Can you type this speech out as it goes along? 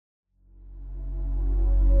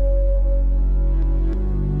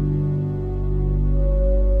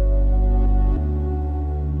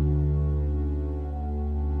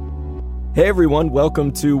Hey everyone,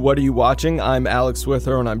 welcome to What Are You Watching? I'm Alex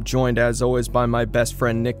Withrow, and I'm joined as always by my best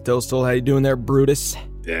friend Nick Dostal. How you doing there, Brutus?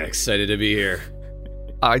 Yeah, excited to be here.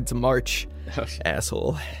 Ides to March,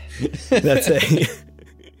 asshole. That's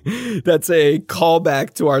a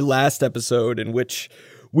callback to our last episode in which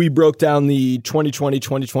we broke down the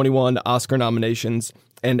 2020-2021 Oscar nominations,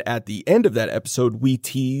 and at the end of that episode, we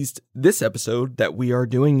teased this episode that we are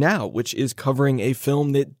doing now, which is covering a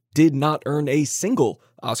film that did not earn a single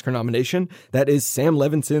Oscar nomination. That is Sam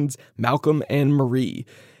Levinson's Malcolm and Marie.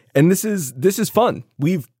 And this is fun.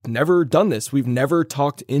 We've never done this. We've never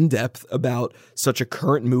talked in depth about such a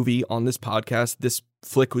current movie on this podcast. This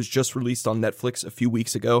flick was just released on Netflix a few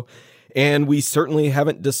weeks ago, and we certainly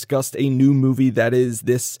haven't discussed a new movie that is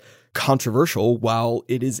this controversial while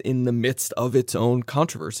it is in the midst of its own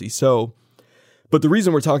controversy. But the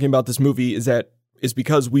reason we're talking about this movie is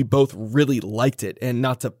because we both really liked it, and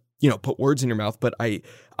not to put words in your mouth, but I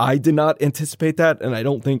did not anticipate that, and I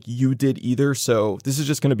don't think you did either, so this is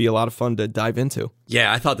just going to be a lot of fun to dive into.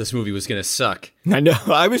 Yeah, I thought this movie was going to suck. I know.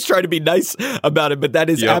 I was trying to be nice about it, but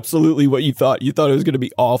that is absolutely what you thought. You thought it was going to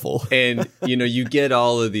be awful. And, you get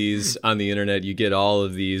all of these on the internet, you get all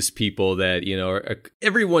of these people that,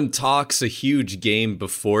 everyone talks a huge game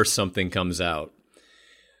before something comes out.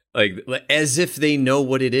 Like, as if they know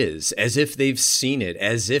what it is, as if they've seen it,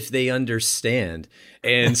 as if they understand.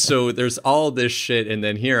 And so there's all this shit, and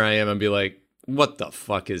then here I am, and be like, what the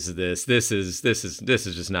fuck is this? This is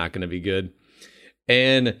just not going to be good.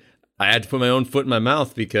 And I had to put my own foot in my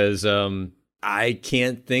mouth because I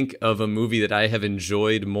can't think of a movie that I have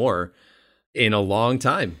enjoyed more in a long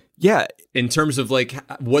time. Yeah. In terms of like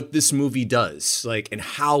what this movie does, like, and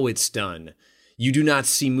how it's done. You do not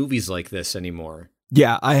see movies like this anymore.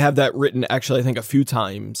 Yeah, I have that written actually, I think, a few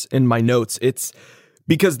times in my notes. It's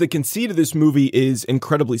because the conceit of this movie is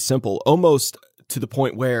incredibly simple, almost to the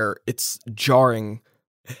point where it's jarring.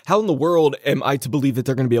 How in the world am I to believe that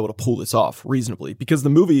they're going to be able to pull this off reasonably? Because the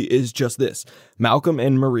movie is just this. Malcolm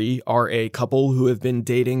and Marie are a couple who have been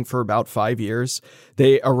dating for about 5 years.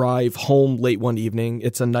 They arrive home late one evening.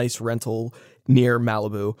 It's a nice rental near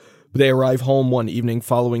Malibu. They arrive home one evening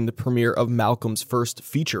following the premiere of Malcolm's first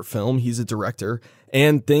feature film. He's a director,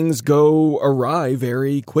 and things go awry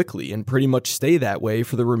very quickly and pretty much stay that way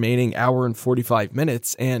for the remaining hour and 45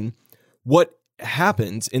 minutes. And what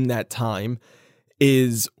happens in that time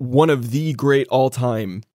is one of the great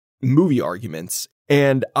all-time movie arguments.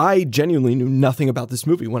 And I genuinely knew nothing about this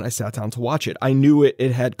movie when I sat down to watch it. I knew it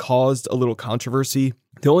had caused a little controversy.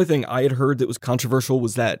 The only thing I had heard that was controversial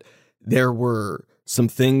was that there were some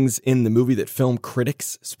things in the movie that film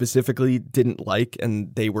critics specifically didn't like,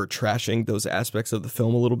 and they were trashing those aspects of the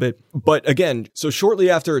film a little bit. But again, so shortly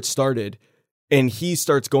after it started, and he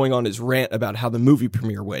starts going on his rant about how the movie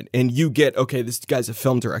premiere went, and you get, okay, this guy's a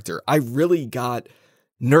film director. I really got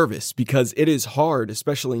nervous because it is hard,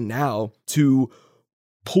 especially now, to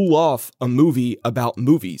pull off a movie about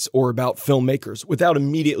movies or about filmmakers without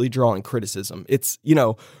immediately drawing criticism. It's,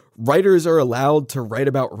 writers are allowed to write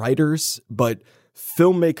about writers, but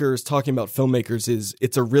filmmakers talking about filmmakers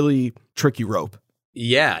it's a really tricky rope.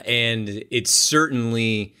 Yeah, and it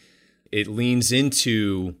leans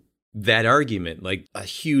into that argument. Like, a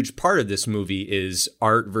huge part of this movie is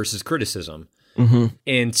art versus criticism. Mm-hmm.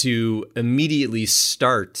 And to immediately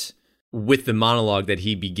start with the monologue that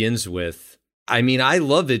he begins with, I mean, I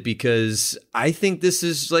love it because I think this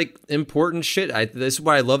is like important shit. This is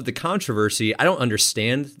why I love the controversy. I don't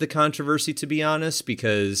understand the controversy, to be honest,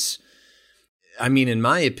 because I mean, in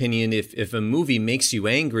my opinion, if a movie makes you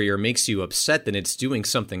angry or makes you upset, then it's doing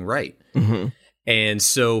something right. Mm-hmm. And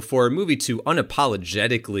so for a movie to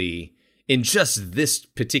unapologetically, in just this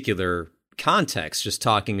particular context, just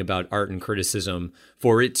talking about art and criticism,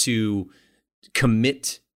 for it to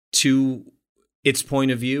commit to its point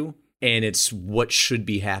of view, and it's what should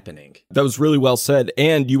be happening. That was really well said.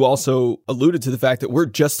 And you also alluded to the fact that we're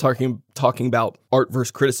just talking about art versus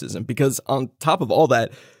criticism, because on top of all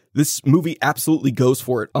that, this movie absolutely goes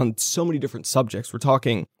for it on so many different subjects.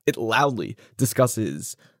 It loudly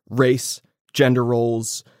discusses race, gender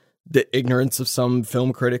roles, the ignorance of some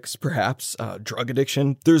film critics, perhaps, drug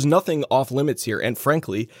addiction. There's nothing off limits here. And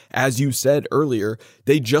frankly, as you said earlier,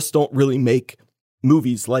 they just don't really make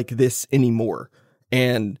movies like this anymore.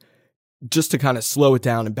 And just to kind of slow it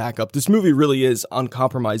down and back up, this movie really is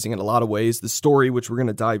uncompromising in a lot of ways. The story, which we're going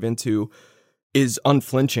to dive into, is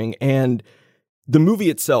unflinching. And the movie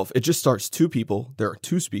itself, it just stars two people. There are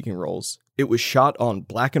two speaking roles. It was shot on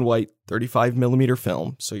black and white 35 millimeter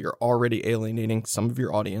film, so you're already alienating some of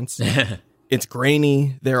your audience. It's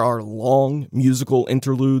grainy. There are long musical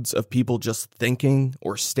interludes of people just thinking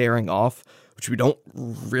or staring off, which we don't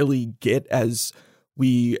really get as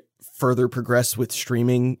we further progress with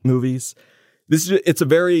streaming movies. It's a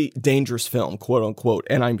very dangerous film, quote unquote,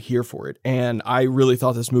 and I'm here for it. And I really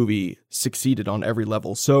thought this movie succeeded on every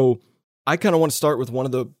level. So I kind of want to start with one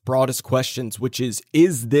of the broadest questions, which is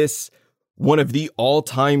this one of the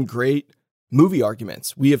all-time great movie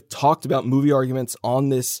arguments? We have talked about movie arguments on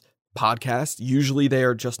this podcast. Usually they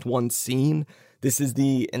are just one scene. This is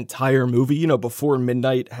the entire movie. You know, Before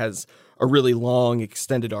Midnight has a really long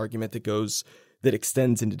extended argument that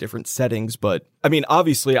extends into different settings. But I mean,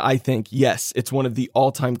 obviously I think, yes, it's one of the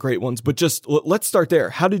all-time great ones, but just let's start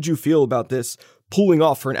there. How did you feel about this pulling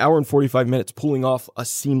off for an hour and 45 minutes, pulling off a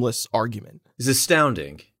seamless argument? It's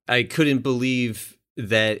astounding. I couldn't believe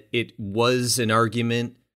that it was an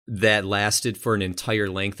argument that lasted for an entire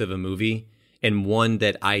length of a movie, and one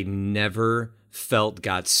that I never felt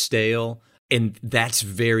got stale. And that's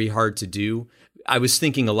very hard to do. I was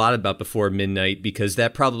thinking a lot about Before Midnight because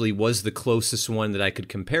that probably was the closest one that I could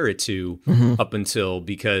compare it to up until,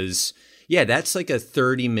 because, yeah, that's like a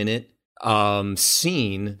 30-minute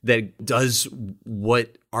scene that does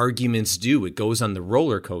what arguments do. It goes on the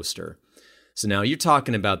roller coaster. So now you're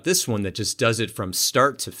talking about this one that just does it from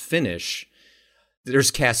start to finish.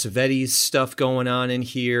 There's Cassavetes stuff going on in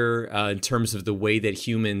here in terms of the way that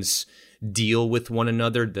humans deal with one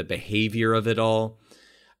another, the behavior of it all.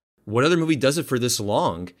 What other movie does it for this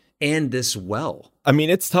long and this well? I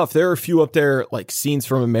mean, it's tough. There are a few up there, like Scenes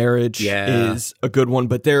from a Marriage is a good one,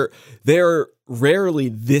 but they're rarely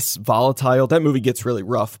this volatile. That movie gets really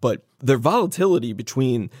rough, but the volatility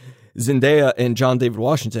between Zendaya and John David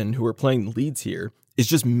Washington, who are playing the leads here, is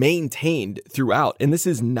just maintained throughout. And this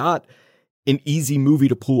is not an easy movie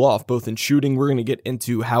to pull off, both in shooting. We're going to get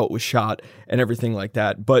into how it was shot and everything like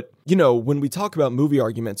that. But, you know, when we talk about movie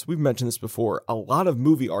arguments, we've mentioned this before, a lot of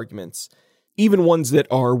movie arguments, even ones that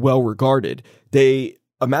are well regarded, they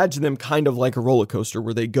imagine them kind of like a roller coaster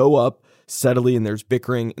where they go up steadily and there's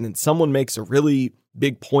bickering, and then someone makes a really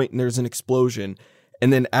big point and there's an explosion.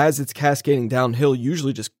 And then as it's cascading downhill,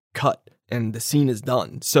 usually just cut and the scene is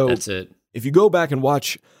done. So that's it. If you go back and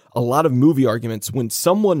watch a lot of movie arguments, when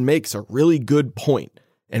someone makes a really good point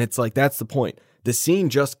and it's like, that's the point, the scene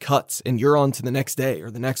just cuts and you're on to the next day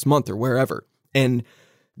or the next month or wherever. And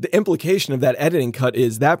the implication of that editing cut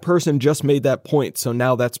is that person just made that point. So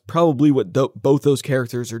now that's probably what both those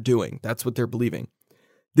characters are doing. That's what they're believing.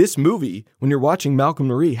 This movie, when you're watching Malcolm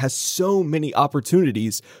Marie, has so many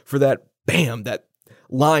opportunities for that, bam, that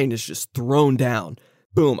line is just thrown down.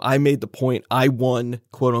 Boom, I made the point, I won,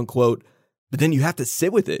 quote unquote. But then you have to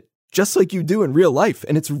sit with it, just like you do in real life.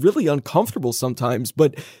 And it's really uncomfortable sometimes.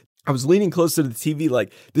 But I was leaning close to the TV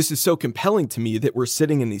like, this is so compelling to me that we're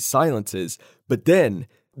sitting in these silences. But then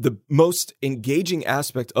the most engaging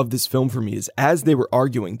aspect of this film for me is as they were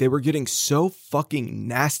arguing, they were getting so fucking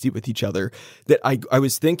nasty with each other that I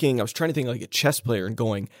was trying to think like a chess player and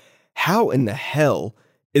going, how in the hell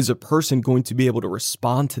is a person going to be able to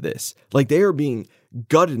respond to this? Like, they are being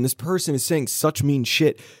gutted and this person is saying such mean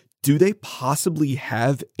shit. Do they possibly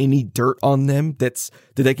have any dirt on them that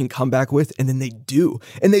they can come back with? And then they do.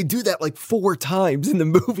 And they do that like 4 times in the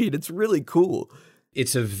movie. And it's really cool.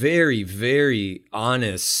 It's a very, very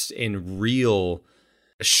honest and real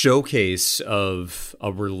showcase of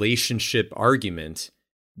a relationship argument.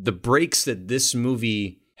 The breaks that this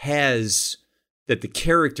movie has, that the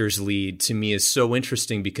characters lead, to me is so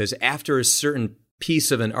interesting because after a certain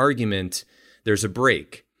piece of an argument, there's a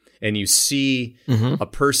break. And you see a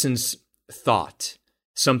person's thought,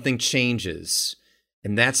 something changes,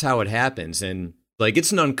 and that's how it happens. And like,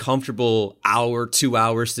 it's an uncomfortable hour, 2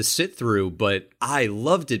 hours to sit through, but I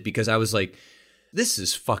loved it because I was like, this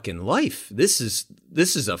is fucking life. This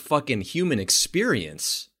is a fucking human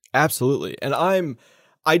experience. Absolutely. And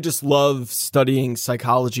I just love studying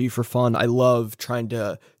psychology for fun. I love trying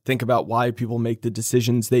to think about why people make the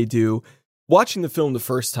decisions they do. Watching the film the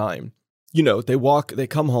first time, you know, they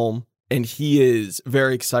come home and he is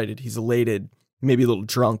very excited. He's elated, maybe a little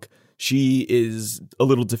drunk. She is a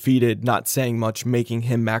little defeated, not saying much, making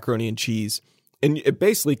him macaroni and cheese. And it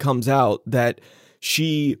basically comes out that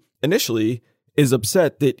she initially is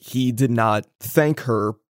upset that he did not thank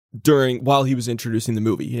her while he was introducing the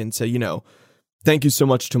movie. He didn't say, you know, thank you so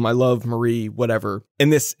much to my love, Marie, whatever.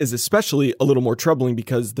 And this is especially a little more troubling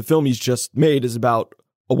because the film he's just made is about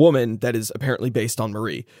a woman that is apparently based on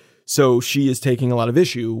Marie. So she is taking a lot of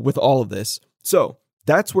issue with all of this. So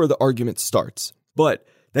that's where the argument starts. But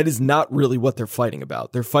that is not really what they're fighting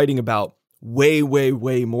about. They're fighting about way, way,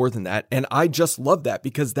 way more than that. And I just love that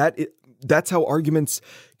because that's how arguments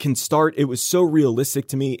can start. It was so realistic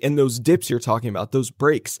to me. And those dips you're talking about, those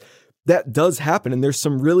breaks, that does happen. And there's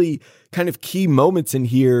some really kind of key moments in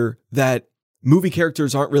here that movie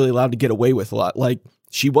characters aren't really allowed to get away with a lot. Like,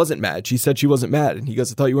 she wasn't mad. She said she wasn't mad. And he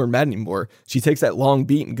goes, I thought you weren't mad anymore. She takes that long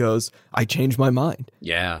beat and goes, I changed my mind.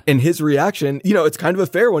 Yeah. And his reaction, it's kind of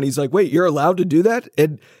a fair one. He's like, wait, you're allowed to do that?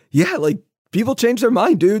 And yeah, like, people change their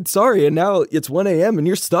mind, dude. Sorry. And now it's 1 a.m. and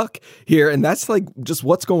you're stuck here. And that's like just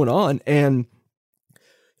what's going on. And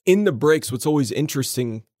in the breaks, what's always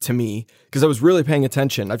interesting to me, because I was really paying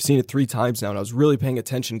attention. I've seen it 3 times now, and I was really paying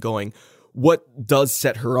attention going, what does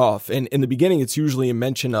set her off? And in the beginning, it's usually a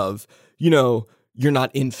mention of, you're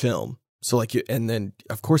not in film. So like, and then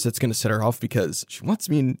of course that's going to set her off because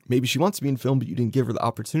maybe she wants to be in film, but you didn't give her the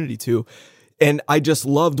opportunity to. And I just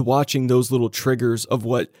loved watching those little triggers of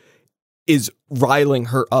what is riling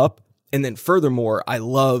her up. And then furthermore, I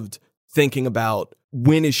loved thinking about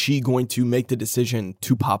when is she going to make the decision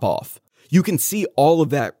to pop off? You can see all of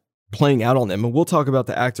that playing out on them. And we'll talk about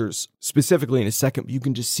the actors specifically in a second, but you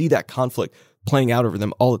can just see that conflict playing out over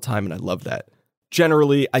them all the time. And I love that.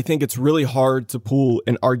 Generally, I think it's really hard to pull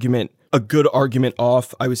a good argument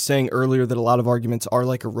off. I was saying earlier that a lot of arguments are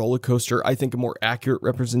like a roller coaster. I think a more accurate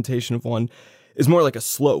representation of one is more like a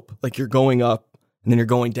slope. Like you're going up and then you're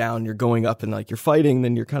going down, you're going up and like you're fighting,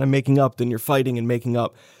 then you're kind of making up, then you're fighting and making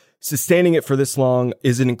up. Sustaining it for this long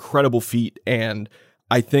is an incredible feat. And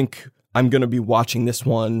I think I'm going to be watching this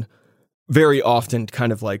one very often,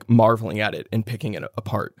 kind of like marveling at it and picking it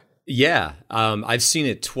apart. Yeah. I've seen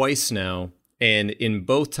it twice now. And in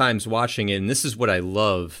both times watching it, and this is what I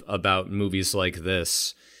love about movies like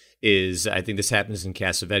this, is I think this happens in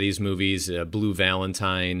Cassavetes movies, Blue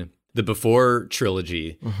Valentine, the Before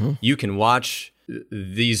trilogy. Mm-hmm. You can watch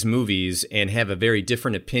these movies and have a very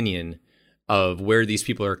different opinion of where these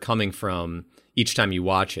people are coming from each time you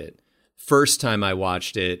watch it. First time I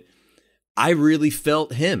watched it, I really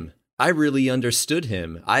felt him. I really understood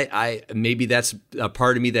him. I maybe that's a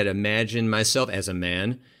part of me that imagined myself as a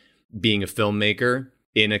man being a filmmaker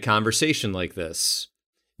in a conversation like this.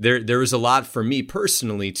 There was a lot for me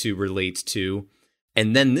personally to relate to.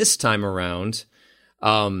 And then this time around,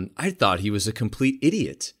 I thought he was a complete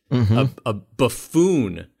idiot, a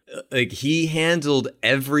buffoon. Like he handled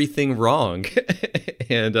everything wrong.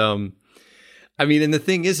 And I mean, and the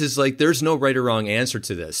thing is like, there's no right or wrong answer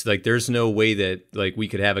to this. Like, there's no way that like we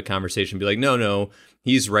could have a conversation and be like, no,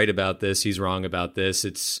 he's right about this. He's wrong about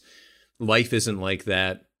this. Life isn't like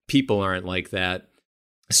that. People aren't like that.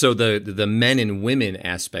 So the men and women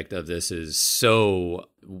aspect of this is so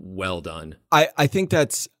well done. I think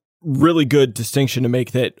that's really good distinction to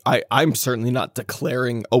make, that I'm certainly not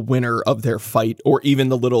declaring a winner of their fight or even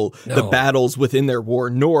the battles within their war,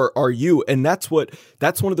 nor are you. And that's one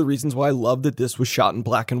of the reasons why I love that this was shot in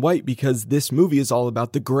black and white, because this movie is all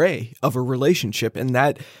about the gray of a relationship. And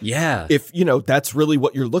that, if that's really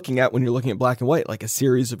what you're looking at when you're looking at black and white, like a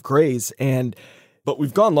series of grays. But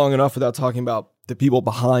we've gone long enough without talking about the people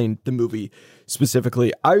behind the movie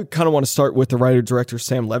specifically. I kind of want to start with the writer-director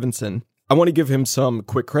Sam Levinson. I want to give him some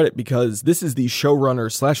quick credit because this is the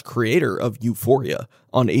showrunner / creator of Euphoria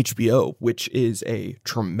on HBO, which is a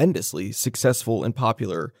tremendously successful and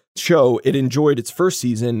popular show. It enjoyed its first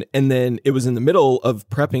season, and then it was in the middle of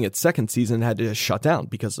prepping its second season and had to shut down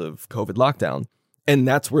because of COVID lockdown. And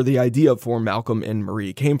that's where the idea for Malcolm and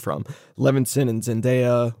Marie came from. Levinson and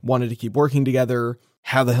Zendaya wanted to keep working together.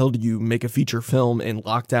 How the hell do you make a feature film in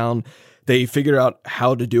lockdown? They figured out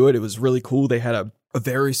how to do it. It was really cool. They had a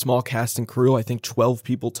very small cast and crew. I think 12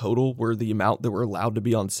 people total were the amount that were allowed to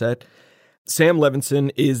be on set. Sam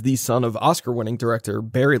Levinson is the son of Oscar-winning director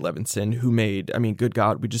Barry Levinson, who made, good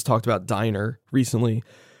God, we just talked about Diner recently,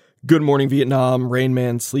 Good Morning Vietnam, Rain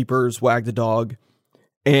Man, Sleepers, Wag the Dog.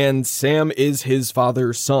 And Sam is his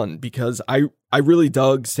father's son, because I really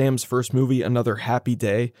dug Sam's first movie, Another Happy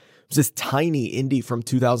Day. It was this tiny indie from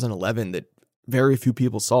 2011 that very few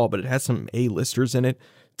people saw, but it has some A-listers in it.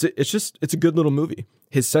 It's a good little movie.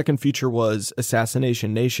 His second feature was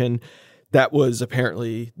Assassination Nation. That was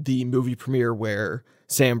apparently the movie premiere where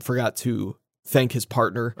Sam forgot to thank his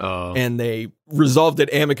partner, and they resolved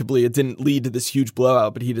it amicably. It didn't lead to this huge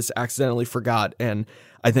blowout, but he just accidentally forgot. And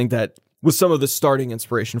I think that was some of the starting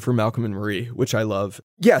inspiration for Malcolm and Marie, which I love.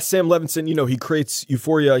 Yeah, Sam Levinson, he creates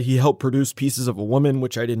Euphoria. He helped produce Pieces of a Woman,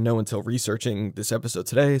 which I didn't know until researching this episode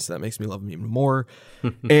today, so that makes me love him even more.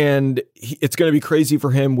 And it's going to be crazy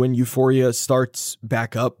for him when Euphoria starts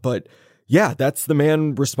back up. But yeah, that's the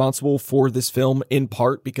man responsible for this film, in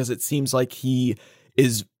part because it seems like he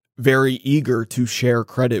is very eager to share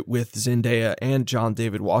credit with Zendaya and John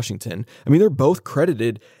David Washington. They're both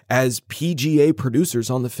credited as PGA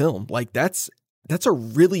producers on the film. Like that's a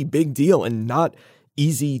really big deal and not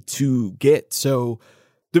easy to get. So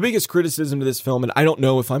The biggest criticism to this film, and I don't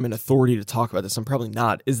know if I'm an authority to talk about this, I'm probably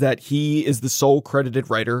not, is that he is the sole credited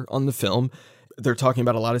writer on the film. They're talking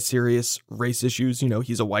about a lot of serious race issues. You know,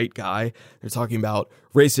 he's a white guy. They're talking about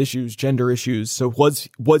race issues, gender issues. So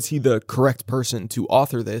was he the correct person to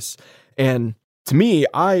author this? And to me,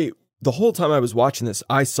 the whole time I was watching this,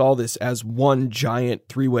 I saw this as one giant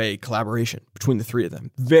three-way collaboration between the three of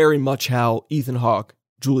them. Very much how Ethan Hawke,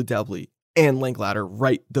 Julie Delpy, and Linklater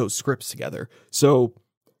write those scripts together. So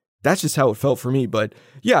that's just how it felt for me. But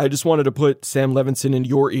yeah, I just wanted to put Sam Levinson in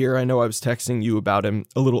your ear. I know I was texting you about him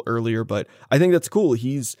a little earlier, but I think that's cool.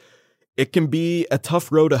 It can be a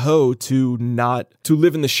tough row to hoe to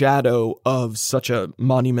live in the shadow of such a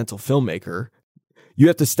monumental filmmaker. You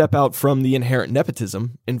have to step out from the inherent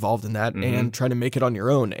nepotism involved in that and try to make it on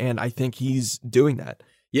your own. And I think he's doing that.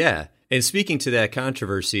 Yeah. And speaking to that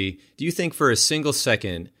controversy, do you think for a single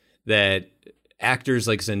second that actors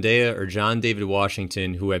like Zendaya or John David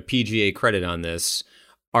Washington, who have PGA credit on this,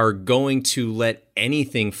 are going to let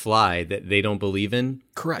anything fly that they don't believe in?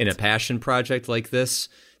 Correct. In a passion project like this?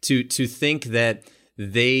 To think that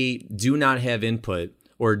they do not have input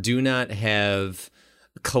or do not have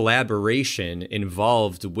collaboration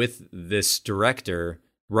involved with this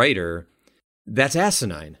writer, that's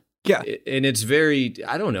asinine. Yeah. And it's very,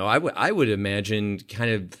 I don't know, I would imagine kind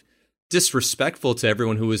of disrespectful to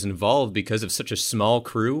everyone who was involved because of such a small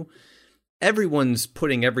crew. Everyone's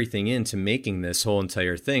putting everything into making this whole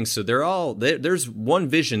entire thing. So there's one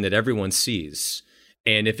vision that everyone sees.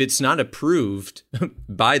 And if it's not approved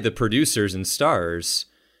by the producers and stars,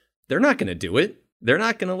 they're not going to do it. They're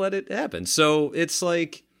not going to let it happen. So it's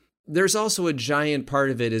like, there's also a giant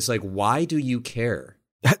part of it is like, why do you care?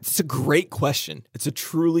 That's a great question. It's a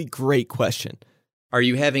truly great question. Are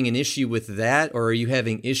you having an issue with that, or are you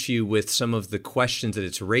having issue with some of the questions that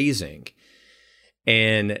it's raising?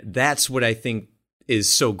 And that's what I think is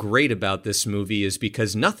so great about this movie, is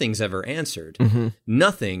because nothing's ever answered.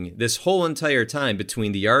 Nothing, this whole entire time,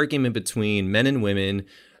 between the argument between men and women,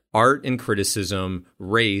 art and criticism,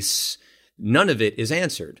 race, none of it is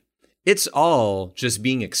answered. It's all just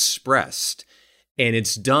being expressed. And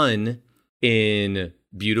it's done in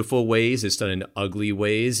beautiful ways. It's done in ugly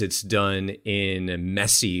ways. It's done in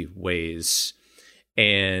messy ways.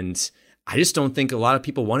 And I just don't think a lot of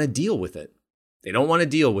people want to deal with it. They don't want to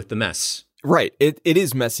deal with the mess. Right. It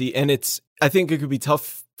is messy. And I think it could be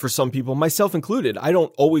tough for some people, myself included. I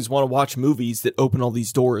don't always want to watch movies that open all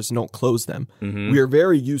these doors and don't close them. We are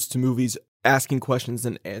very used to movies asking questions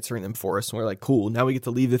and answering them for us. And we're like, cool, now we get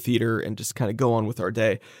to leave the theater and just kind of go on with our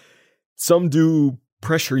day. Some do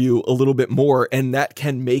pressure you a little bit more, and that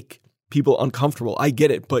can make people uncomfortable. I get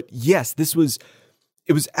it. But yes, it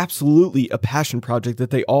was absolutely a passion project that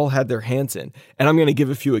they all had their hands in. And I'm going to give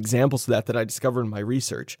a few examples of that I discovered in my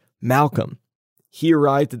research. Malcolm. He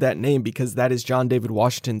arrived at that name because that is John David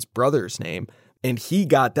Washington's brother's name. And he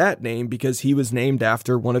got that name because he was named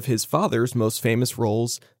after one of his father's most famous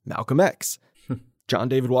roles, Malcolm X. John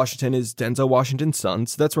David Washington is Denzel Washington's son,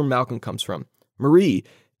 so that's where Malcolm comes from. Marie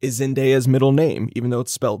is Zendaya's middle name, even though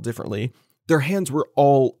it's spelled differently. Their hands were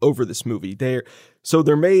all over this movie. So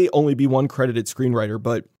there may only be one credited screenwriter,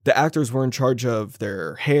 but the actors were in charge of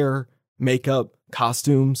their hair, makeup,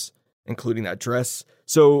 costumes, including that dress.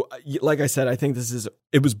 So like I said, I think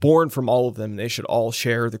it was born from all of them. They should all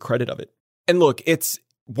share the credit of it. And look, it's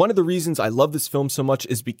one of the reasons I love this film so much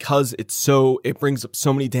is because it brings up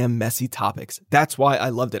so many damn messy topics. That's why I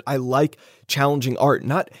loved it. I like challenging art.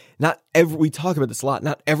 We talk about this a lot.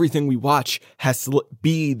 Not everything we watch has to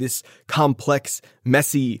be this complex,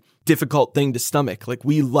 messy, difficult thing to stomach. Like,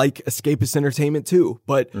 we like escapist entertainment too,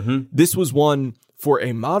 but this was one for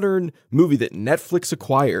a modern movie that Netflix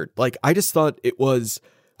acquired. Like, I just thought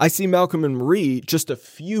I see Malcolm and Marie just a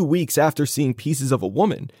few weeks after seeing Pieces of a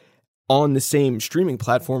Woman on the same streaming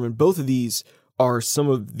platform. And both of these are some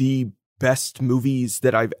of the best movies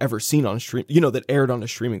that I've ever seen on a stream, that aired on a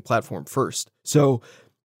streaming platform first. So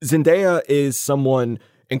Zendaya is someone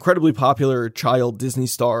incredibly popular child Disney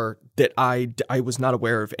star that I was not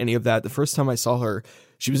aware of any of that. The first time I saw her,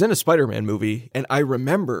 she was in a Spider-Man movie. And I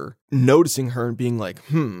remember noticing her and being like,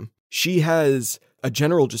 she has a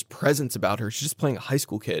general just presence about her. She's just playing a high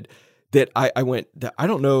school kid. That I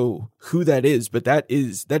don't know who that is, but that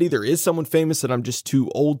either is someone famous that I'm just too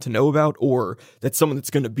old to know about, or that's someone that's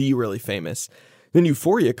going to be really famous. Then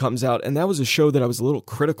Euphoria comes out, and that was a show that I was a little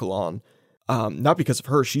critical on, not because of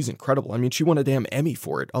her. She's incredible. I mean, she won a damn Emmy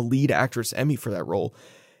for it, a lead actress Emmy for that role.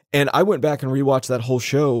 And I went back and rewatched that whole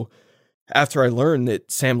show after I learned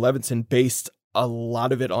that Sam Levinson based a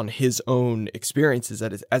lot of it on his own experiences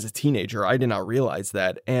as a teenager. I did not realize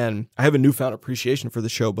that. And I have a newfound appreciation for the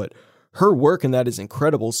show, but her work in that is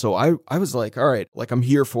incredible. So I was like, all right, like I'm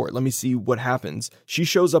here for it. Let me see what happens. She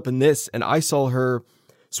shows up in this, and I saw her.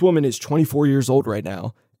 This woman is 24 years old right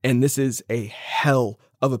now, and this is a hell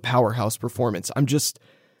of a powerhouse performance.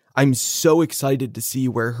 I'm so excited to see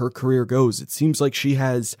where her career goes. It seems like she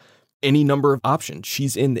has any number of options.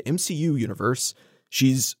 She's in the MCU universe.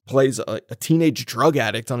 She's plays a teenage drug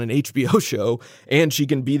addict on an HBO show, and she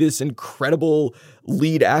can be this incredible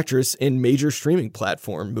lead actress in major streaming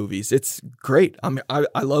platform movies. It's great.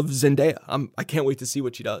 I love Zendaya. I can't wait to see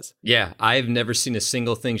what she does. Yeah, I've never seen a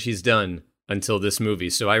single thing she's done until this movie,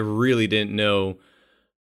 so I really didn't know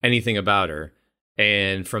anything about her.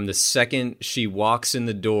 And from the second she walks in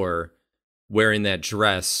the door wearing that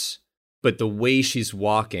dress, but the way she's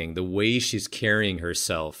walking, the way she's carrying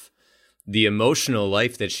herself, the emotional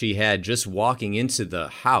life that she had just walking into the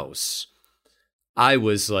house, I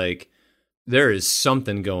was like, there is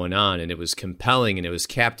something going on, and it was compelling and it was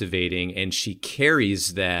captivating, and she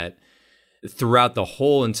carries that throughout the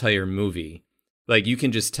whole entire movie. Like, you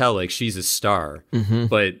can just tell, like, she's a star,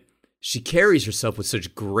 but she carries herself with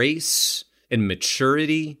such grace and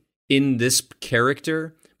maturity in this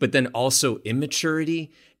character, but then also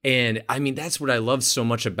immaturity. And I mean, that's what I love so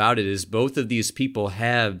much about it, is both of these people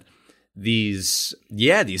have these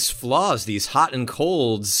flaws, these hot and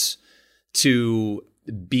colds to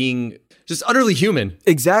being just utterly human.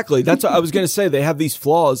 Exactly. That's what I was going to say. They have these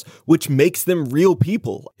flaws, which makes them real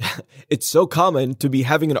people. It's so common to be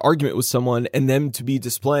having an argument with someone and them to be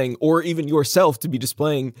displaying, or even yourself to be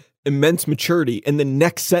displaying, immense maturity. And the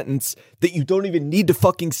next sentence that you don't even need to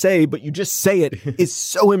fucking say, but you just say it, is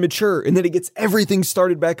so immature. And then it gets everything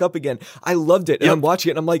started back up again. I loved it. And I'm watching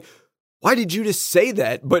it and I'm like, why did you just say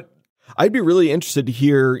that? But I'd be really interested to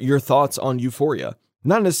hear your thoughts on Euphoria.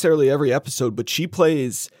 Not necessarily every episode, but she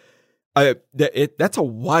plays... that's a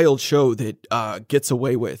wild show that gets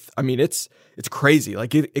away with. I mean, it's crazy.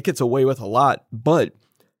 Like it gets away with a lot. But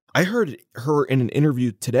I heard her in an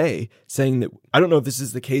interview today saying that, I don't know if this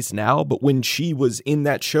is the case now, but when she was in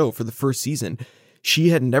that show for the first season, she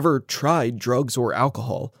had never tried drugs or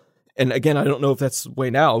alcohol. And again, I don't know if that's the way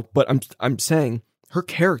now, but I'm saying her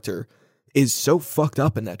character is so fucked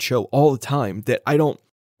up in that show all the time that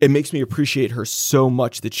it makes me appreciate her so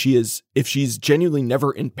much, that she is, if she's genuinely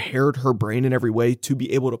never impaired her brain in every way, to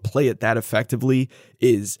be able to play it that effectively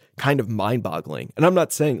is kind of mind-boggling. And I'm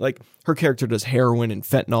not saying, like, her character does heroin and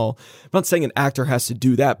fentanyl. I'm not saying an actor has to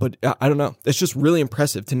do that, but I don't know. It's just really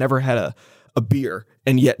impressive to never had a beer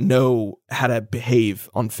and yet know how to behave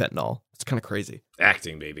on fentanyl. It's kind of crazy.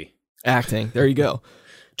 Acting, baby. Acting. There you go.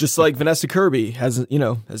 Just like Vanessa Kirby has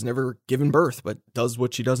never given birth, but does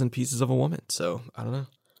what she does in Pieces of a Woman. So, I don't know.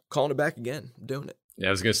 Calling it back again. I'm doing it. Yeah,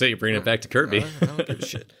 I was going to say, you're bringing it back to Kirby. I don't give a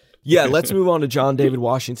shit. Yeah, let's move on to John David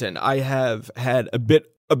Washington. I have had a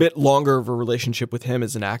bit longer of a relationship with him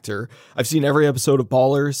as an actor. I've seen every episode of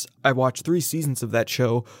Ballers. I watched 3 seasons of that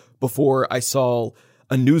show before I saw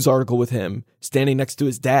a news article with him standing next to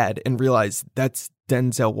his dad and realized that's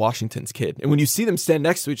Denzel Washington's kid. And when you see them stand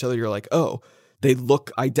next to each other, you're like, oh, they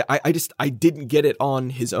look, I didn't get it on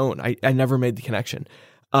his own. I never made the connection.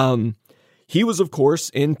 He was, of course,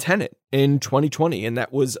 in Tenet in 2020, and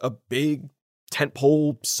that was a big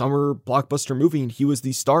tentpole summer blockbuster movie, and he was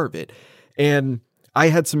the star of it. And I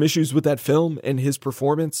had some issues with that film and his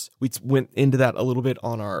performance. We went into that a little bit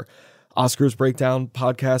on our Oscars Breakdown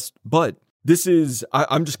podcast, but this is,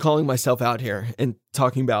 I'm just calling myself out here and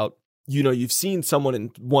talking about, you've seen someone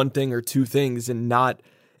in one thing or two things and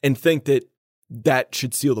think that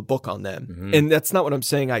should seal the book on them. Mm-hmm. And that's not what I'm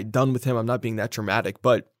saying I'd done with him. I'm not being that dramatic,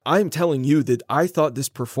 but I'm telling you that I thought this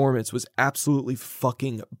performance was absolutely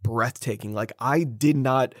fucking breathtaking. Like,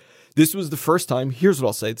 this was the first time, here's what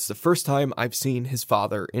I'll say. It's the first time I've seen his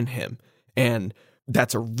father in him. And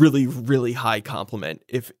that's a really, really high compliment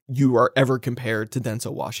if you are ever compared to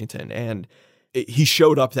Denzel Washington. And he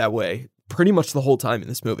showed up that way pretty much the whole time in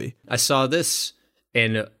this movie. I saw this,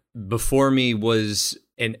 and before me was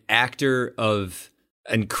an actor of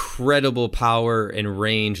incredible power and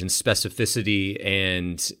range and specificity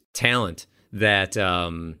and talent that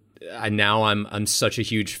now I'm such a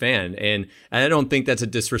huge fan. And I don't think that's a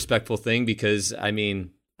disrespectful thing, because I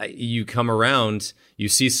mean, you come around, you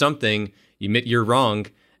see something, you admit you're wrong,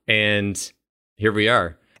 and here we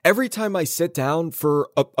are. Every time I sit down for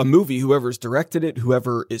a movie, whoever's directed it,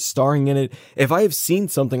 whoever is starring in it, if I have seen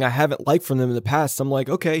something I haven't liked from them in the past, I'm like,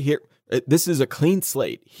 okay, here, this is a clean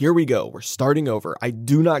slate. Here we go. We're starting over. I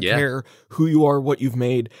do not care who you are, what you've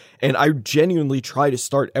made. And I genuinely try to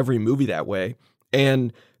start every movie that way.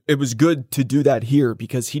 And it was good to do that here,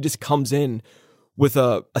 because he just comes in with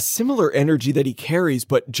a similar energy that he carries,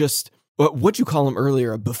 but just what'd you call him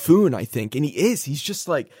earlier? A buffoon, I think. And he is. He's just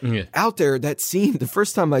like out there. That scene, the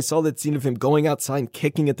first time I saw that scene of him going outside and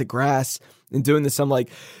kicking at the grass and doing this, I'm like,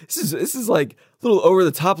 this is like a little over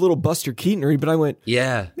the top, little Buster Keatonery. But I went,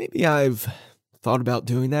 yeah, maybe I've thought about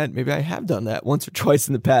doing that. Maybe I have done that once or twice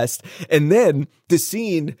in the past. And then the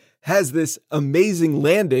scene has this amazing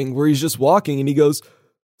landing where he's just walking and he goes,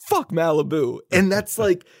 fuck Malibu. And that's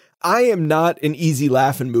like, I am not an easy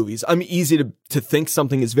laugh in movies. I'm easy to think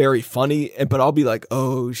something is very funny, but I'll be like,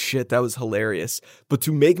 oh shit, that was hilarious. But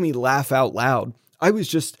to make me laugh out loud, I was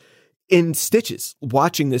just in stitches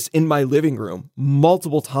watching this in my living room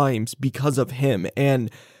multiple times because of him.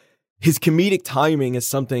 And his comedic timing is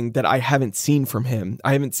something that I haven't seen from him.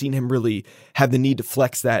 I haven't seen him really have the need to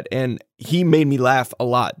flex that. And he made me laugh a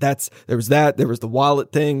lot. There was the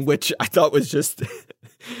wallet thing, which I thought was just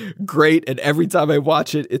great. And every time I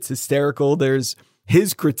watch it, it's hysterical. There's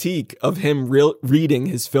his critique of him reading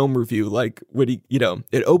his film review. Like when he,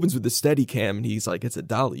 it opens with the Steadicam and he's like, it's a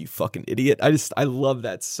dolly, you fucking idiot. I love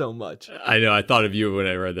that so much. I know. I thought of you when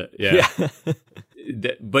I read that. Yeah.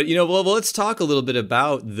 But, well, let's talk a little bit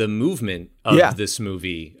about the movement of this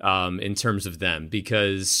movie in terms of them,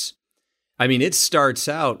 because, it starts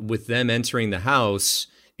out with them entering the house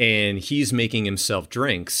and he's making himself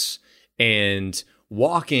drinks and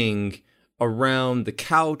walking around the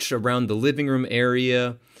couch, around the living room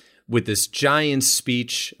area with this giant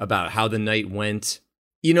speech about how the night went.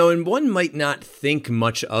 And one might not think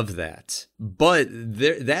much of that, but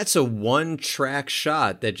that's a one-track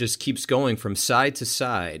shot that just keeps going from side to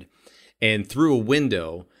side and through a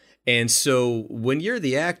window. And so when you're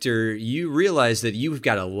the actor, you realize that you've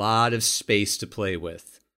got a lot of space to play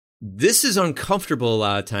with. This is uncomfortable a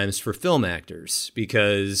lot of times for film actors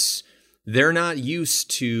because they're not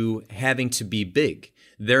used to having to be big.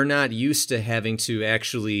 They're not used to having to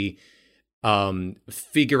actually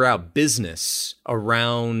figure out business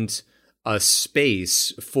around a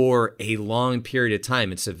space for a long period of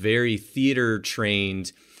time. It's a very theater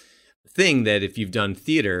trained thing that if you've done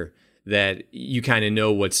theater, that you kind of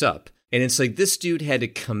know what's up. And it's like this dude had to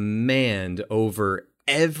command over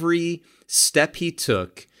every step he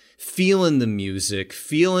took, feeling the music,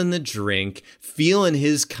 feeling the drink, feeling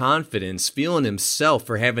his confidence, feeling himself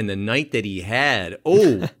for having the night that he had.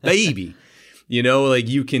 Oh, baby.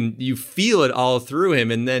 You feel it all through him,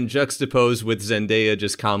 and then juxtaposed with Zendaya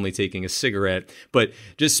just calmly taking a cigarette. But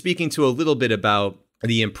just speaking to a little bit about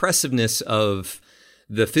the impressiveness of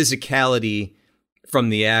the physicality from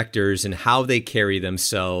the actors and how they carry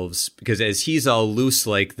themselves, because as he's all loose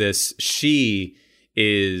like this,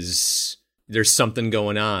 there's something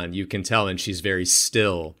going on, you can tell, and she's very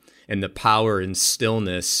still, and the power and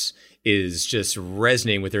stillness is just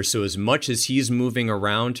resonating with her. So as much as he's moving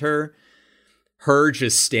around her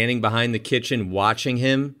just standing behind the kitchen watching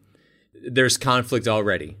him, there's conflict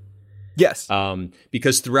already. Yes.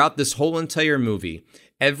 Because throughout this whole entire movie,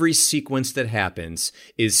 every sequence that happens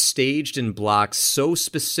is staged and blocked so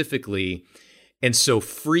specifically and so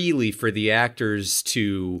freely for the actors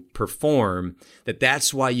to perform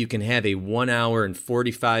that's why you can have a 1 hour and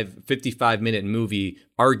 55 minute movie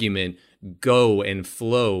argument go and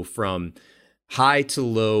flow from high to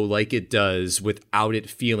low like it does without it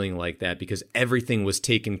feeling like that, because everything was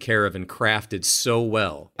taken care of and crafted so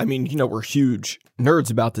well. We're huge nerds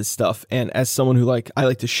about this stuff, and as someone who I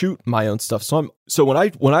like to shoot my own stuff, so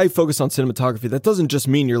when I focus on cinematography, that doesn't just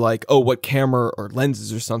mean you're like, oh, what camera or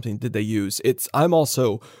lenses or something did they use? I'm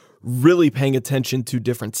also really paying attention to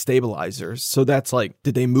different stabilizers. So that's like,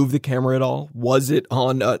 did they move the camera at all? Was it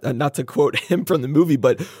on, not to quote him from the movie,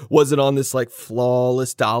 but was it on this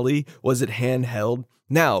flawless dolly? Was it handheld?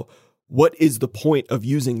 Now, what is the point of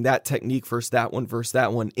using that technique versus that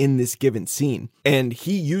one in this given scene? And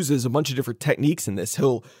he uses a bunch of different techniques in this.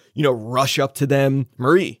 He'll, rush up to them,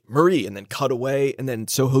 Marie, and then cut away. And then,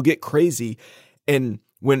 so he'll get crazy. And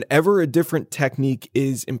whenever a different technique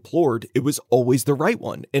is implored, it was always the right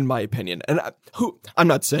one, in my opinion. And I'm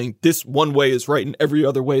not saying this one way is right and every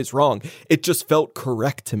other way is wrong. It just felt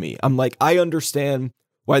correct to me. I'm like, I understand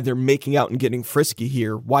why they're making out and getting frisky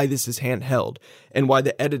here, why this is handheld, and why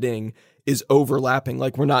the editing is overlapping.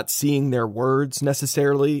 We're not seeing their words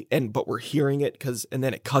necessarily, but we're hearing it and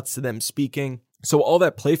then it cuts to them speaking. So all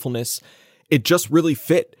that playfulness, it just really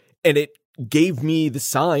fit. And it gave me the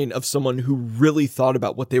sign of someone who really thought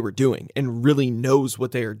about what they were doing and really knows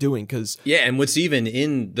what they are doing. And what's even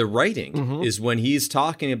in the writing is when he's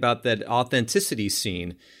talking about that authenticity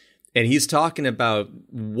scene, and he's talking about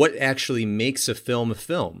what actually makes a film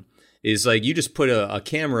is you just put a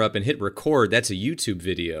camera up and hit record. That's a YouTube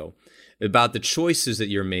video about the choices that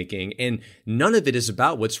you're making. And none of it is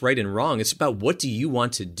about what's right and wrong. It's about what do you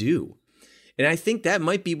want to do? And I think that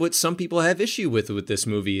might be what some people have issue with this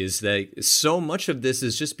movie, is that so much of this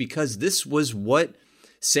is just because this was what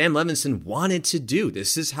Sam Levinson wanted to do.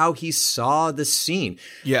 This is how he saw the scene.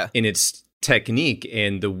 Yeah. In its technique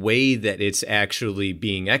and the way that it's actually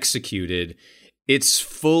being executed, it's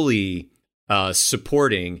fully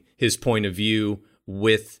supporting his point of view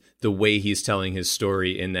with the way he's telling his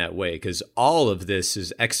story in that way. Because all of this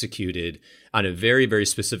is executed on a very, very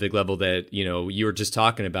specific level that, you know, you were just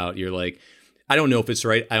talking about. You're like, I don't know if it's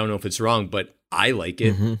right, I don't know if it's wrong, but I like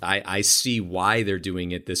it. Mm-hmm. I see why they're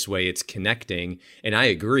doing it this way. It's connecting, and I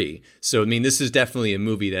agree. So, I mean, this is definitely a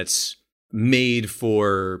movie that's made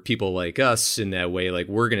for people like us in that way. Like,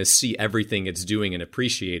 we're going to see everything it's doing and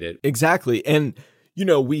appreciate it. Exactly. And, you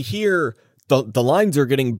know, we hear the lines are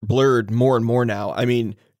getting blurred more and more now. I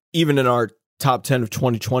mean, even in our top 10 of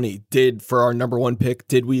 2020, for our number one pick,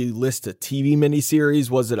 did we list a TV miniseries?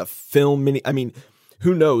 Was it a film mini? I mean,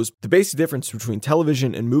 who knows? The basic difference between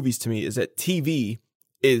television and movies to me is that TV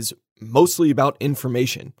is mostly about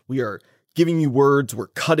information. We are giving you words. We're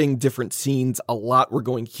cutting different scenes a lot. We're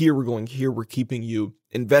going here. We're going here. We're keeping you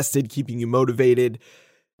invested, keeping you motivated.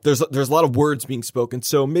 There's a lot of words being spoken.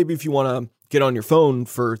 So maybe if you want to get on your phone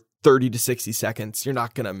for 30 to 60 seconds, you're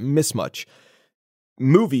not going to miss much.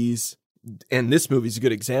 Movies, and this movie's a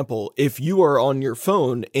good example, if you are on your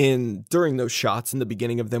phone during those shots in the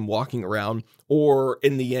beginning of them walking around, or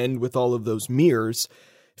in the end with all of those mirrors,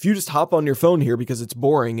 if you just hop on your phone here because it's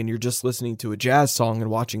boring and you're just listening to a jazz song and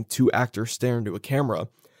watching two actors stare into a camera,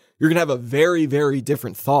 you're going to have a very, very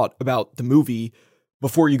different thought about the movie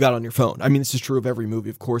before you got on your phone. I mean, this is true of every movie,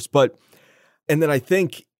 of course, and then I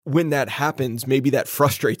think when that happens, maybe that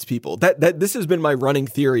frustrates people. That this has been my running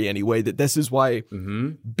theory anyway, that this is why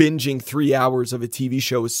binging 3 hours of a TV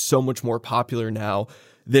show is so much more popular now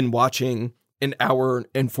than watching an hour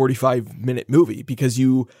and 45-minute movie, because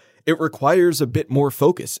it requires a bit more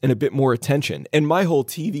focus and a bit more attention. And my whole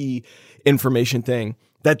TV information thing,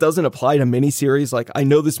 that doesn't apply to miniseries. Like, I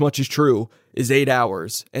know this much is true, is 8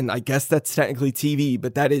 hours. And I guess that's technically TV,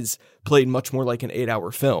 but that is played much more like an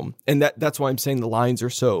 8-hour film. And that's why I'm saying the lines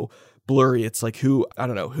are so blurry. It's like, I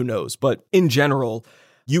don't know, who knows? But in general,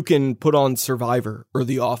 you can put on Survivor or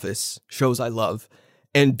The Office, shows I love,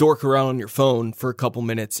 and dork around on your phone for a couple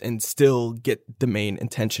minutes and still get the main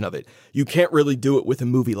intention of it. You can't really do it with a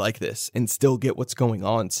movie like this and still get what's going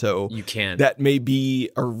on. So you can. That may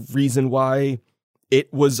be a reason why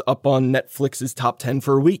it was up on Netflix's top 10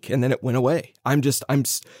 for a week and then it went away. I'm just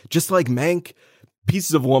like Mank,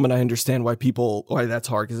 Pieces of a Woman. I understand why that's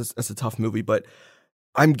hard, because that's a tough movie, but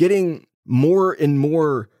I'm getting more and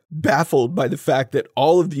more baffled by the fact that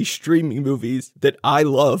all of these streaming movies that I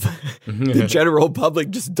love, the general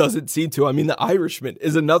public just doesn't seem to. I mean, The Irishman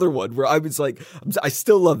is another one where I was like, I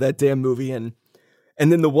still love that damn movie. And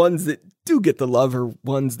then the ones that do get the love are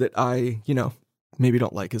ones that I, maybe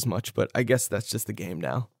don't like as much, but I guess that's just the game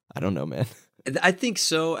now. I don't know, man. I think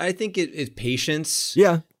so. I think it's patience.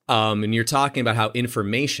 Yeah. And you're talking about how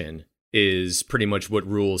information is pretty much what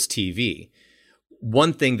rules TV.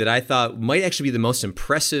 One thing that I thought might actually be the most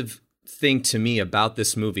impressive thing to me about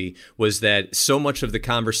this movie was that so much of the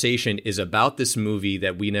conversation is about this movie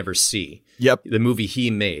that we never see. Yep. The movie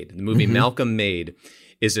he made, the movie Malcolm made,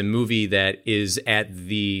 is a movie that is at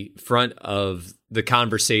the front of the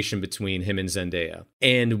conversation between him and Zendaya.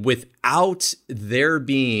 And without there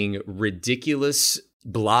being ridiculous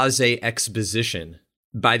blasé exposition,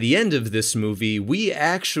 by the end of this movie, we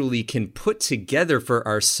actually can put together for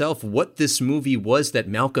ourselves what this movie was that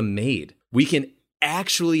Malcolm made. We can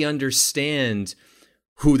actually understand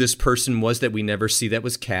who this person was that we never see that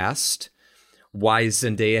was cast, why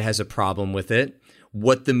Zendaya has a problem with it,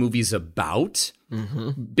 what the movie's about,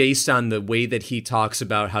 based on the way that he talks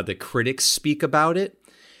about how the critics speak about it.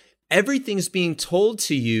 Everything's being told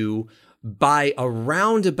to you by a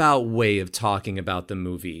roundabout way of talking about the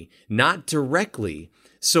movie, not directly.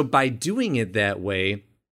 So by doing it that way,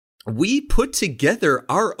 we put together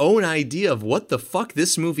our own idea of what the fuck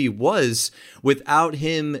this movie was without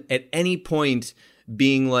him at any point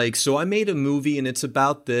being like, so I made a movie and it's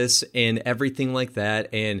about this and everything like that,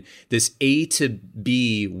 and this A to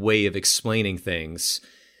B way of explaining things.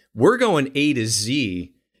 We're going A to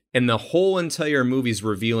Z, and the whole entire movie's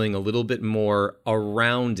revealing a little bit more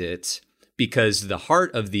around it, because the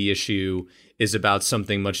heart of the issue is about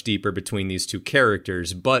something much deeper between these two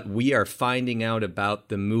characters, but we are finding out about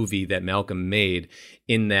the movie that Malcolm made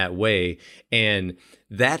in that way. And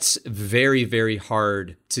that's very, very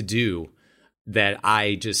hard to do. That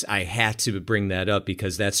I had to bring that up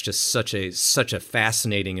because that's just such a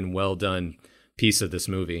fascinating and well done piece of this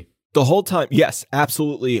movie. The whole time, yes,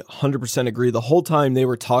 absolutely, 100% agree. The whole time they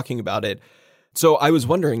were talking about it, So I was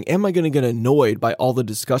wondering, am I going to get annoyed by all the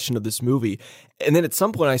discussion of this movie? And then at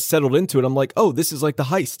some point I settled into it. I'm like, oh, this is like the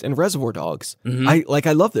heist in Reservoir Dogs. I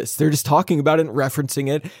love this. They're just talking about it and referencing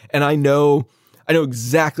it. And I know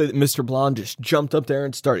exactly that Mr. Blonde just jumped up there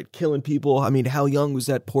and started killing people. I mean, how young was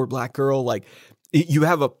that poor black girl? Like, you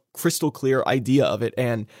have a crystal clear idea of it.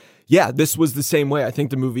 And yeah, this was the same way. I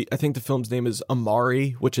think the film's name is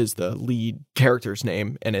Amari, which is the lead character's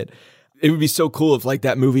name in it. It would be so cool if like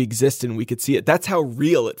that movie existed and we could see it. That's how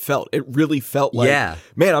real it felt. It really felt like,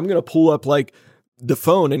 man, I'm going to pull up like the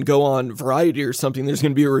phone and go on Variety or something. There's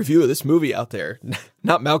going to be a review of this movie out there.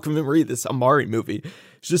 Not Malcolm and Marie, this Amari movie.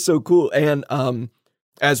 It's just so cool. And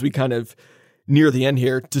as we kind of near the end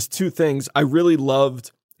here, just two things I really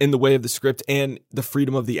loved in the way of the script and the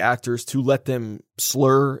freedom of the actors to let them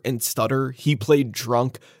slur and stutter. He played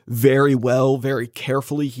drunk very well, very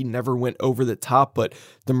carefully. He never went over the top, but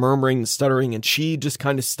the murmuring, the stuttering, and she just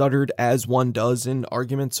kind of stuttered as one does in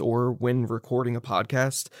arguments or when recording a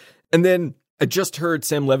podcast. And then I just heard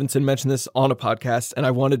Sam Levinson mention this on a podcast, and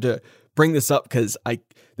I wanted to bring this up because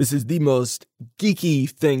this is the most geeky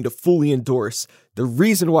thing to fully endorse. The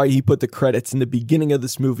reason why he put the credits in the beginning of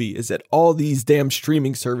this movie is that all these damn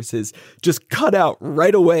streaming services just cut out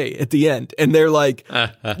right away at the end. And they're like,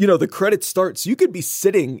 the credits start. So you could be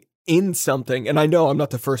sitting in something. And I know I'm not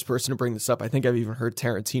the first person to bring this up. I think I've even heard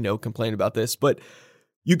Tarantino complain about this, but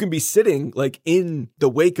you can be sitting like in the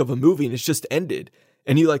wake of a movie and it's just ended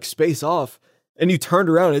and you like space off. And you turned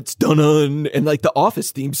around, it's done, and like the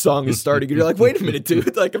Office theme song is starting. And you're like, wait a minute,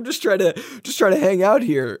 dude! Like I'm just trying to hang out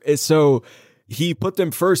here. And so he put them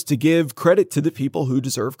first to give credit to the people who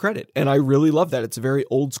deserve credit, and I really love that. It's a very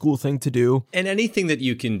old school thing to do. And anything that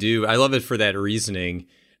you can do, I love it for that reasoning.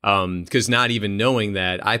 Because not even knowing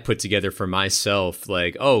that, I put together for myself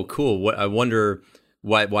like, oh, cool. I wonder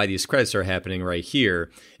why these credits are happening right here.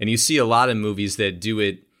 And you see a lot of movies that do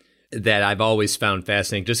it, that I've always found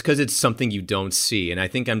fascinating just because it's something you don't see. And I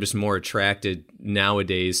think I'm just more attracted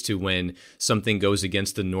nowadays to when something goes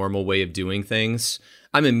against the normal way of doing things.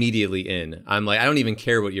 I'm immediately in. I'm like, I don't even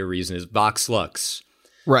care what your reason is. Vox Lux.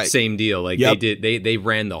 Right. Same deal. Like they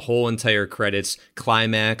ran the whole entire credits.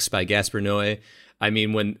 Climax by Gaspar Noé. I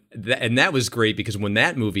mean, and that was great because when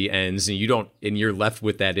that movie ends and you're left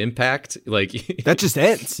with that impact, like that just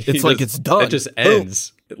ends. It's like it's done. It just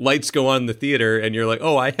ends. Lights go on in the theater and you're like,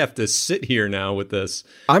 oh, I have to sit here now with this.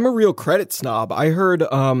 I'm a real credit snob. I heard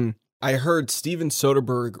Steven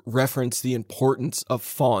Soderbergh reference the importance of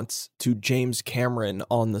fonts to James Cameron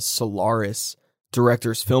on the Solaris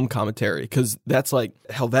director's film commentary, because that's like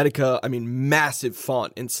Helvetica. I mean, massive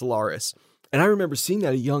font in Solaris. And I remember seeing that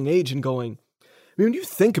at a young age and going, I mean, when you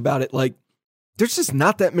think about it, like there's just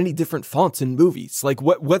not that many different fonts in movies. Like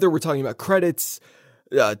whether we're talking about credits,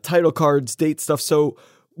 title cards, date stuff. So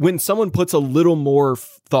when someone puts a little more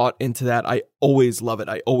thought into that, I always love it.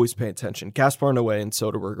 I always pay attention. Gaspar Noé and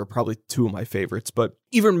Soderbergh are probably two of my favorites, but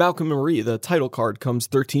even Malcolm and Marie, the title card comes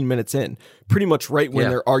 13 minutes in, pretty much right when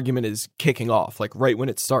their argument is kicking off, like right when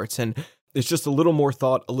it starts. And it's just a little more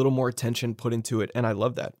thought, a little more attention put into it, and I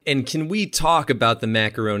love that. And can we talk about the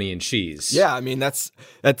macaroni and cheese? Yeah, I mean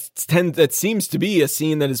that seems to be a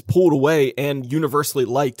scene that is pulled away and universally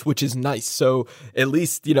liked, which is nice. So at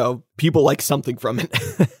least people like something from it.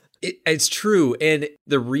 It's true, and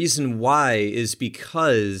the reason why is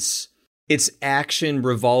because it's action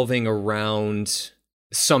revolving around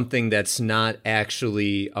something that's not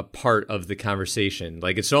actually a part of the conversation.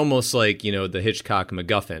 Like it's almost like the Hitchcock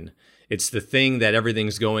MacGuffin. It's the thing that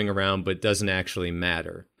everything's going around but doesn't actually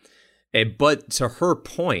matter. But to her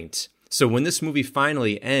point, so when this movie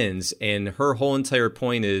finally ends and her whole entire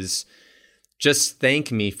point is just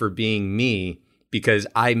thank me for being me because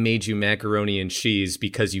I made you macaroni and cheese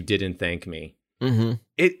because you didn't thank me. Mm-hmm.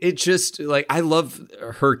 It just like I love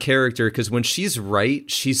her character because when she's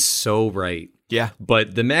right, she's so right. Yeah.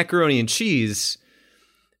 But the macaroni and cheese,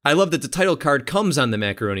 I love that the title card comes on the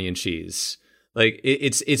macaroni and cheese. Like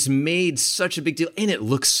it's made such a big deal, and it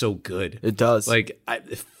looks so good. It does. Like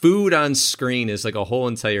food on screen is like a whole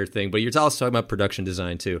entire thing. But you're also talking about production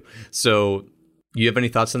design too. So, you have any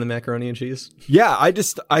thoughts on the macaroni and cheese? Yeah,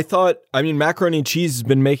 I thought. I mean, macaroni and cheese has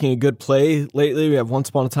been making a good play lately. We have Once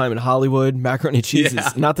Upon a Time in Hollywood. Macaroni and cheese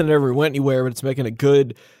is not that it ever went anywhere, but it's making a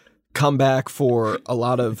good comeback for a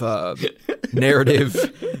lot of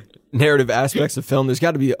narrative aspects of film. There's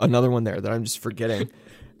got to be another one there that I'm just forgetting.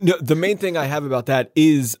 No, the main thing I have about that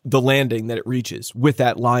is the landing that it reaches with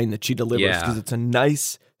that line that she delivers, because it's a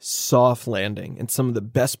nice, soft landing and some of the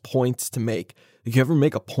best points to make. If you ever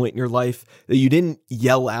make a point in your life that you didn't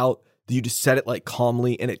yell out you just said it like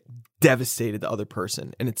calmly and it devastated the other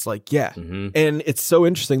person. And it's like, yeah. Mm-hmm. And it's so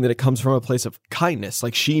interesting that it comes from a place of kindness.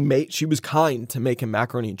 Like she was kind to make him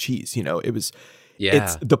macaroni and cheese. You know, it's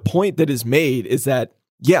the point that is made is that,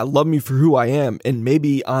 yeah, love me for who I am. And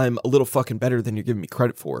maybe I'm a little fucking better than you're giving me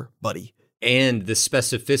credit for, buddy. And the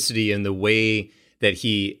specificity and the way that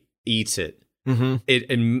he eats it.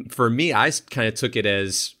 Mm-hmm. And for me, I kind of took it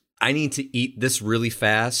as I need to eat this really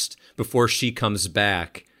fast before she comes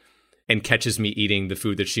back and catches me eating the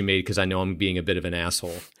food that she made because I know I'm being a bit of an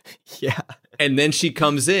asshole. Yeah. And then she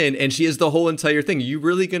comes in and she has the whole entire thing. Are you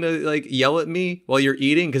really going to like yell at me while you're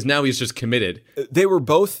eating? Because now he's just committed. They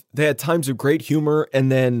had times of great humor.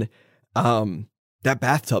 And then that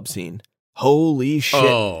bathtub scene. Holy shit.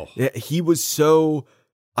 Oh. He was so...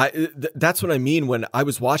 that's what I mean when I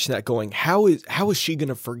was watching that going, how is she going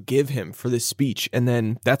to forgive him for this speech? And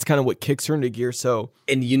then that's kind of what kicks her into gear. So,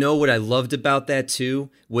 and you know what I loved about that too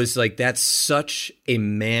was like, that's such a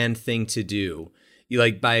man thing to do.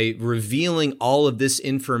 Like by revealing all of this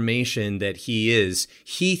information that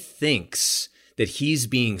he thinks that he's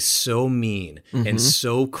being so mean and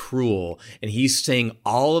so cruel. And he's saying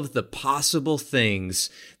all of the possible things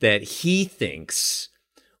that he thinks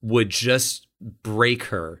would just break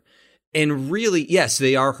her. And really, yes,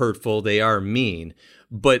 they are hurtful, they are mean,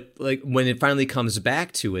 but like when it finally comes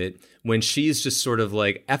back to it, when she's just sort of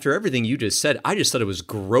like, after everything you just said, I just thought it was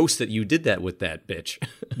gross that you did that with that bitch.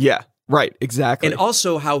 Yeah, right, exactly. And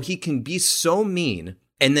also how he can be so mean,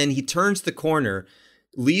 and then he turns the corner,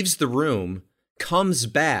 leaves the room, comes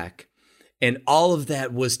back, and all of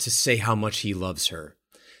that was to say how much he loves her.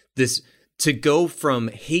 This, to go from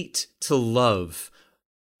hate to love,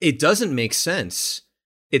 it doesn't make sense.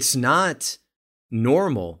 It's not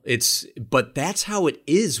normal. But that's how it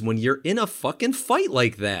is when you're in a fucking fight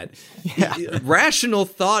like that. Yeah. Rational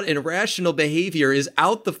thought and rational behavior is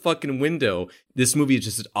out the fucking window. This movie is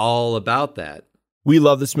just all about that. We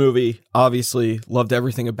love this movie, obviously. Loved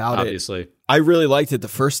everything about it. Obviously. I really liked it the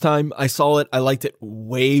first time I saw it. I liked it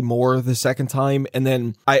way more the second time. And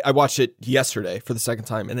then I watched it yesterday for the second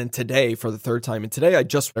time. And then today for the third time. And today I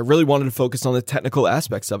really wanted to focus on the technical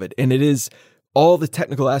aspects of it. And it is, all the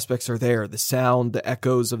technical aspects are there. The sound, the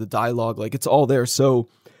echoes of the dialogue, like it's all there. So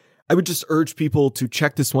I would just urge people to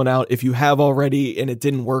check this one out. If you have already and it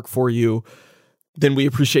didn't work for you, then we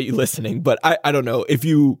appreciate you listening. But I don't know. If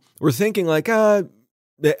you were thinking like,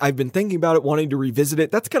 I've been thinking about it, wanting to revisit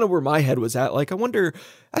it, that's kind of where my head was at. Like, I wonder,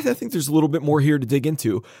 I think there's a little bit more here to dig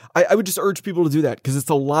into. I would just urge people to do that because it's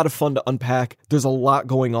a lot of fun to unpack. There's a lot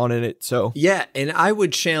going on in it. So yeah, and I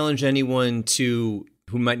would challenge anyone who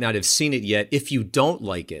might not have seen it yet, if you don't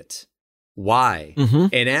like it, why? Mm-hmm.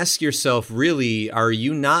 And ask yourself, really, are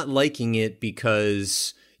you not liking it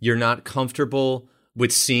because you're not comfortable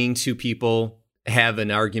with seeing two people have an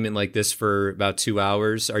argument like this for about 2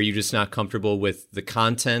 hours? Are you just not comfortable with the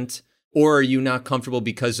content? Or are you not comfortable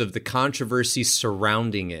because of the controversy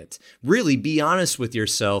surrounding it? Really be honest with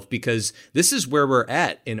yourself, because this is where we're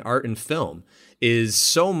at in art and film, is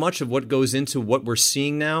so much of what goes into what we're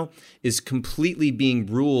seeing now is completely being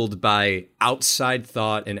ruled by outside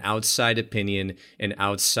thought and outside opinion and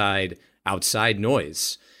outside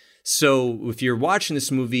noise. So if you're watching this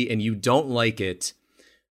movie and you don't like it,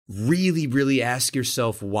 really, really ask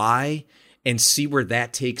yourself why and see where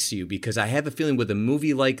that takes you. Because I have a feeling with a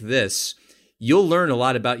movie like this, you'll learn a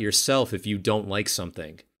lot about yourself if you don't like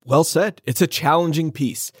something. Well said. It's a challenging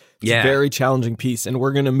piece. It's a very challenging piece. And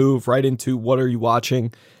we're going to move right into what are you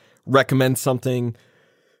watching? Recommend something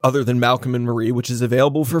other than Malcolm and Marie, which is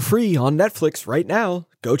available for free on Netflix right now.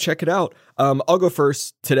 Go check it out. I'll go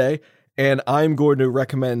first today, and I'm going to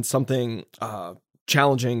recommend something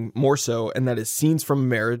challenging more so, and that is Scenes from a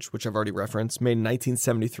Marriage, which I've already referenced, made in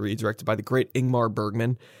 1973, directed by the great Ingmar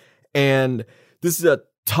Bergman. And this is a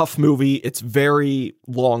tough movie. It's very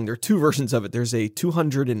long. There are two versions of it. There's a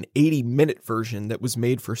 280-minute version that was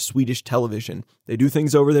made for Swedish television. They do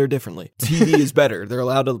things over there differently. TV is better. They're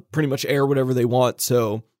allowed to pretty much air whatever they want.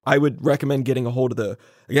 So I would recommend getting a hold of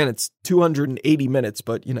again, it's 280 minutes,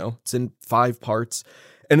 but it's in 5 parts.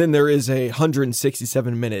 And then there is a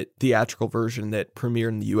 167-minute theatrical version that premiered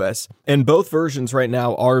in the US. And both versions right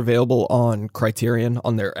now are available on Criterion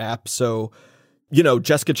on their app. So,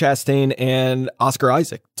 Jessica Chastain and Oscar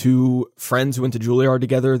Isaac, two friends who went to Juilliard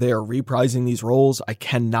together, they are reprising these roles. I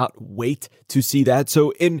cannot wait to see that.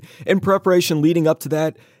 So in preparation leading up to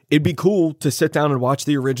that, it'd be cool to sit down and watch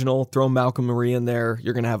the original, throw Malcolm Marie in there.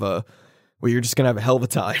 You're just going to have a hell of a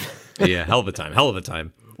time. Yeah, hell of a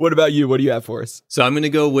time. What about you? What do you have for us? So I'm going to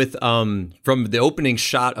go with, from the opening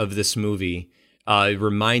shot of this movie, it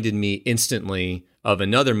reminded me instantly of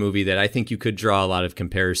another movie that I think you could draw a lot of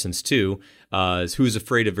comparisons to, is Who's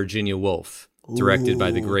Afraid of Virginia Woolf, directed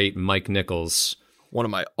by the great Mike Nichols. One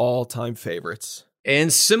of my all-time favorites.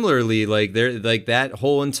 And similarly, like that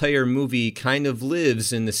whole entire movie kind of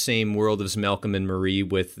lives in the same world as Malcolm and Marie,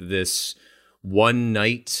 with this one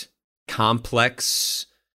night complex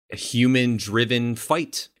human-driven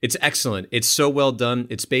fight. It's excellent. It's so well done.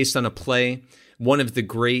 It's based on a play, one of the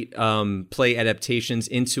great play adaptations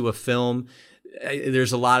into a film.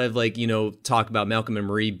 There's a lot of talk about Malcolm and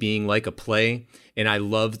Marie being like a play, and I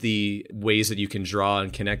love the ways that you can draw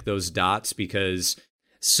and connect those dots because.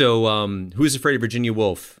 So, Who's Afraid of Virginia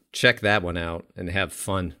Woolf? Check that one out and have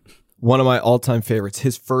fun. One of my all-time favorites,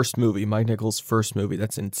 his first movie, Mike Nichols' first movie.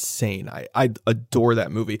 That's insane. I adore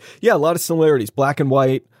that movie. Yeah, a lot of similarities. Black and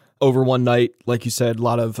white, over one night. Like you said, a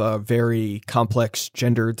lot of very complex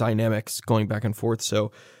gender dynamics going back and forth.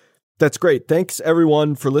 So that's great. Thanks,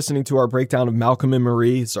 everyone, for listening to our breakdown of Malcolm and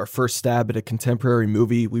Marie. It's our first stab at a contemporary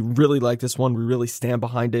movie. We really like this one. We really stand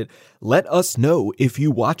behind it. Let us know if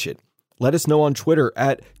you watch it. Let us know on Twitter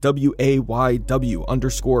at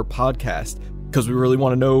WAYW_podcast because we really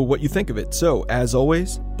want to know what you think of it. So, as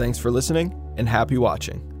always, thanks for listening and happy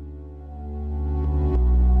watching.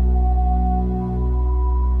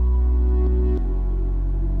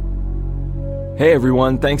 Hey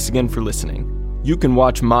everyone, thanks again for listening. You can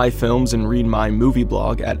watch my films and read my movie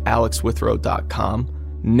blog at alexwithrow.com.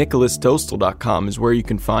 nicholasdostal.com is where you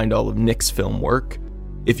can find all of Nick's film work.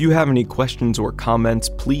 If you have any questions or comments,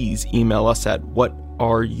 please email us at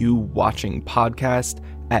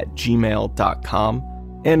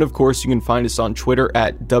whatareyouwatchingpodcast@gmail.com. And of course, you can find us on Twitter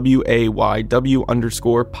at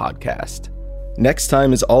WAYW_podcast. Next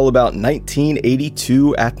time is all about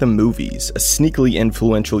 1982 at the movies, a sneakily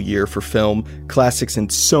influential year for film, classics in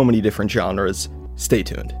so many different genres. Stay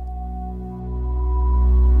tuned.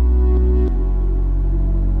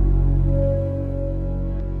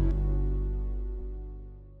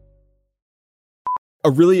 A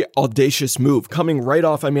really audacious move coming right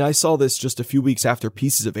off. I mean, I saw this just a few weeks after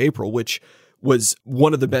Pieces of April, which was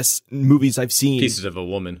one of the best movies I've seen. Pieces of a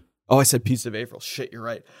Woman. Oh, I said Pieces of April. Shit, you're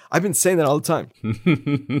right. I've been saying that all the time.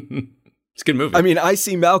 It's a good movie. I mean, I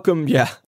see Malcolm. Yeah.